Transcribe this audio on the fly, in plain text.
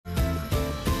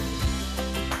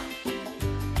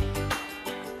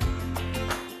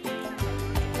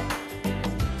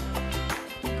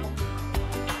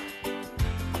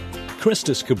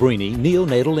Christus Cabrini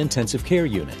Neonatal Intensive Care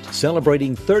Unit,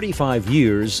 celebrating 35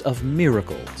 years of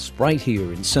miracles right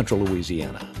here in Central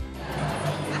Louisiana.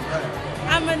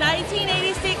 I'm a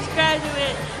 1986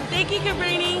 graduate. Thank you,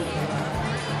 Cabrini.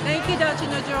 Thank you, Dr.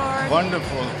 Najor.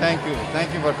 Wonderful. Thank you.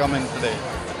 Thank you for coming today.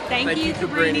 Thank you,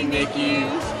 Cabrini, Nicu.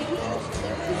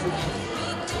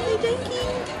 Thank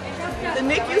you. The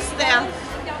NICU staff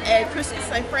at Christus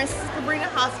St. Francis Cabrini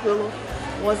Hospital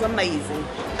was amazing.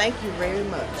 Thank you very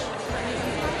much.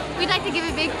 We'd like to give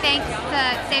a big thanks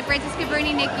to St. Francis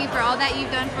Cabrini NICU for all that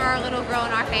you've done for our little girl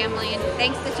and our family, and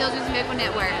thanks to Children's Medical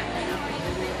Network.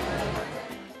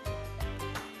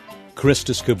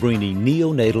 Christus Cabrini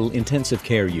Neonatal Intensive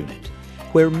Care Unit,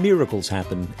 where miracles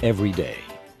happen every day.